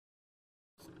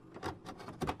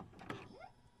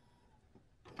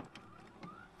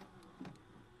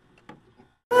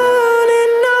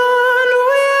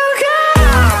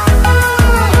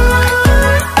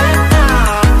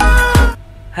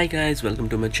Hi guys, welcome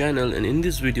to my channel, and in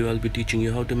this video I'll be teaching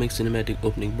you how to make cinematic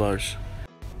opening bars.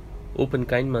 Open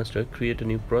KineMaster, create a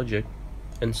new project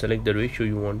and select the ratio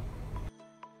you want.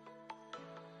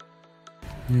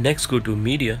 Next go to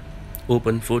media,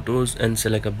 open photos and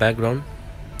select a background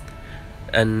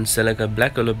and select a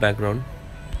black color background.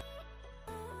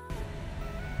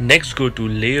 Next go to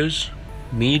layers,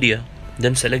 media,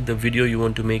 then select the video you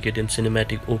want to make it in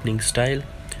cinematic opening style.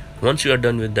 Once you are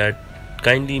done with that,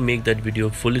 kindly make that video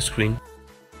full screen.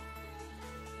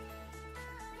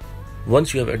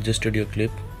 Once you have adjusted your clip,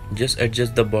 just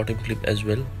adjust the bottom clip as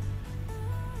well.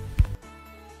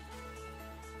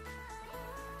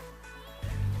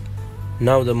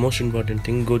 Now the most important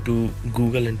thing, go to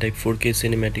Google and type 4K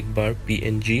cinematic bar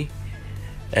PNG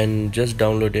and just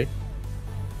download it.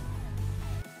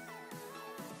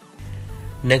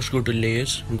 Next go to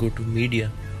layers, go to media,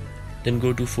 then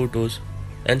go to photos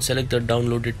and select the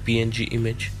downloaded PNG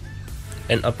image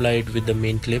and apply it with the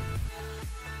main clip.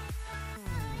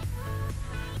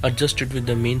 Adjust it with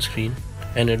the main screen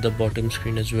and at the bottom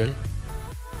screen as well.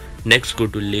 Next go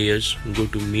to layers, go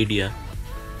to media,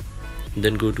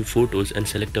 then go to photos and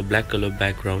select a black color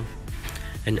background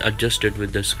and adjust it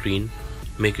with the screen,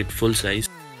 make it full size.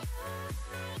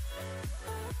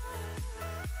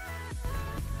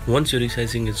 Once your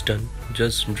resizing is done,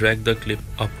 just drag the clip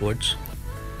upwards.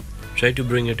 Try to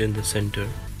bring it in the center.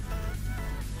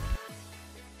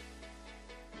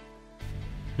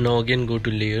 Now again go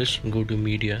to layers, go to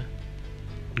media,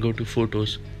 go to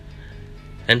photos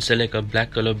and select a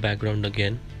black color background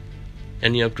again,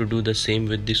 and you have to do the same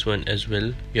with this one as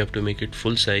well. You have to make it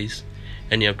full size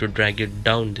and you have to drag it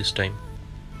down this time.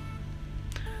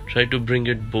 Try to bring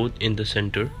it both in the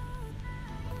center.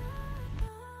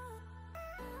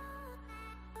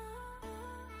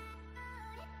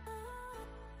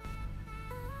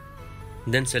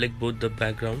 Then select both the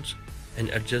backgrounds and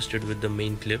adjust it with the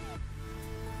main clip.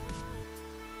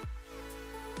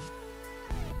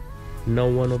 Now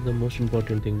one of the most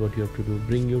important thing what you have to do,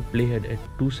 bring your playhead at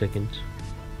 2 seconds.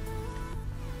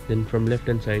 Then from left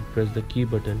hand side press the key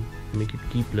button, make it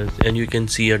key plus, and you can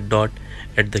see a dot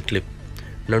at the clip.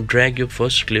 Now drag your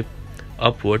first clip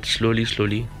upwards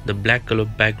slowly, the black color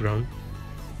background.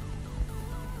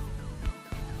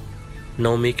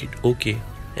 Now make it OK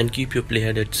and keep your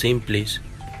playhead at same place,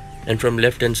 and from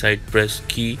left hand side press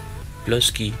key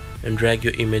plus key and drag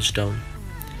your image down.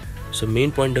 So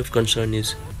main point of concern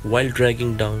is while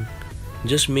dragging down,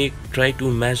 just try to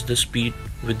match the speed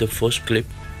with the first clip.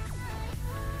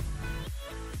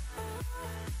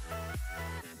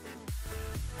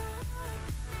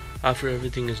 After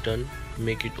everything is done,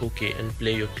 make it OK and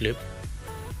play your clip,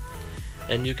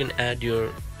 and you can add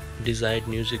your desired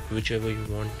music whichever you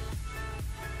want.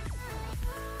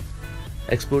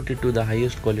 Export it to the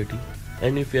highest quality,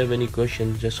 and if you have any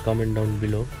questions just comment down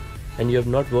below. And you have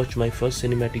not watched my first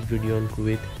cinematic video on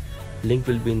Kuwait, link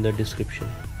will be in the description.